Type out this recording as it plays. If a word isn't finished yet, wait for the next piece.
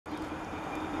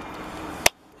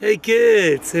Hey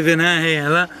kids, hey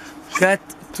Ella. Got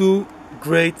two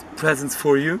great presents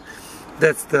for you.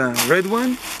 That's the red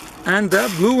one and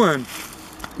the blue one.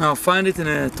 Now I find it in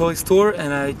a toy store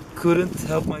and I couldn't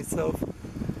help myself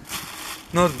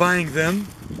not buying them.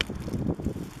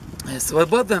 So I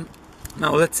bought them.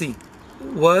 Now let's see.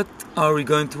 What are we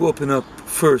going to open up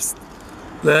first?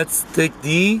 Let's take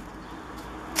the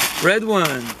red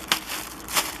one.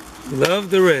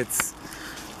 Love the reds.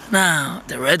 Now,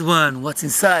 the red one, what's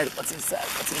inside? What's inside?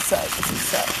 What's inside? What's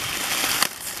inside?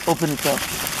 Open it up.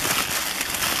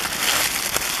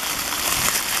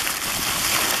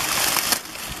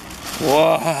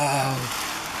 Wow!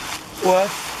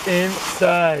 What's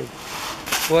inside?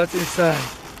 What's inside?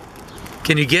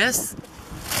 Can you guess?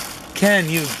 Can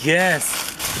you guess?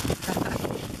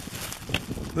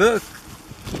 Look!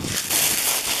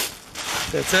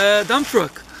 That's a dump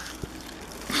truck.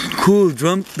 Cool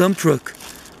dump truck.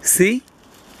 See?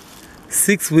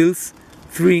 6 wheels,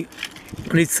 3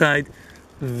 on each side,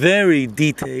 very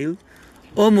detailed,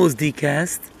 almost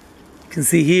decast. You can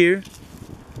see here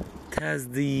it has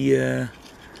the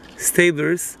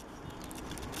stablers,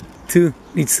 2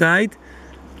 on each side,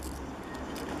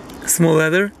 small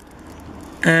leather,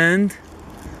 and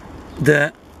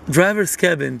the driver's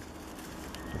cabin,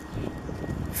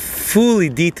 fully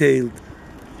detailed.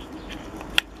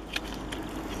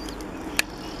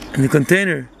 And the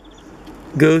container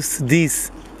goes to this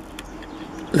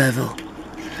level.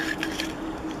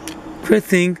 Great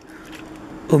thing,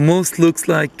 almost looks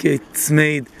like it's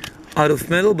made out of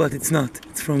metal, but it's not.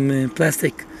 It's from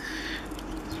plastic.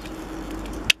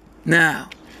 Now,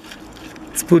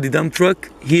 let's put the dump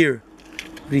truck here.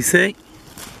 What do you say?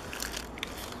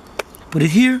 Put it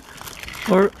here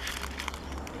or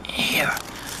here.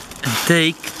 And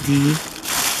take the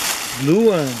blue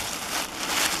one.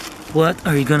 What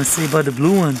are you gonna say about the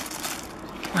blue one?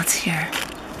 What's here?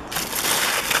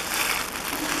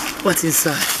 What's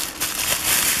inside?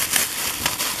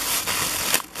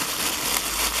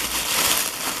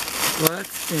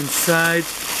 What's inside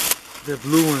the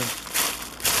blue one?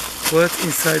 What's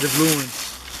inside the blue one?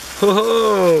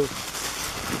 Oh!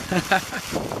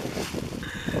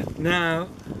 Now,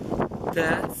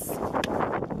 that's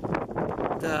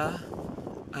the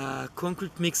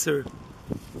concrete mixer.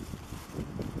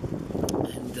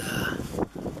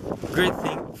 Great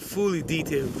thing, fully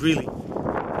detailed, really.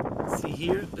 See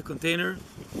here, the container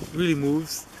really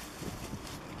moves.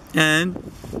 And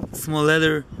small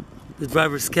leather, the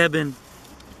driver's cabin.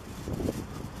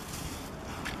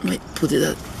 Wait, put it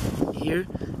out here.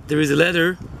 There is a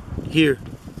leather here.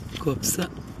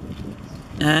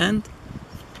 And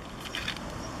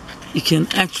you can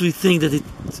actually think that it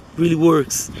really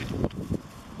works.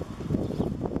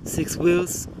 6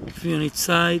 wheels, 3 on each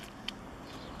side.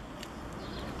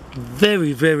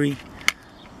 Very, very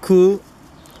cool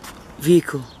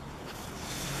vehicle.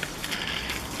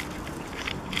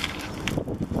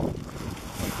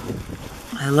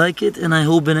 I like it and I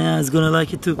hope Benaya is gonna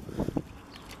like it too.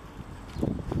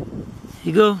 Here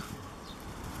you go.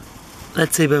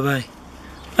 Let's say bye-bye.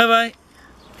 Bye-bye.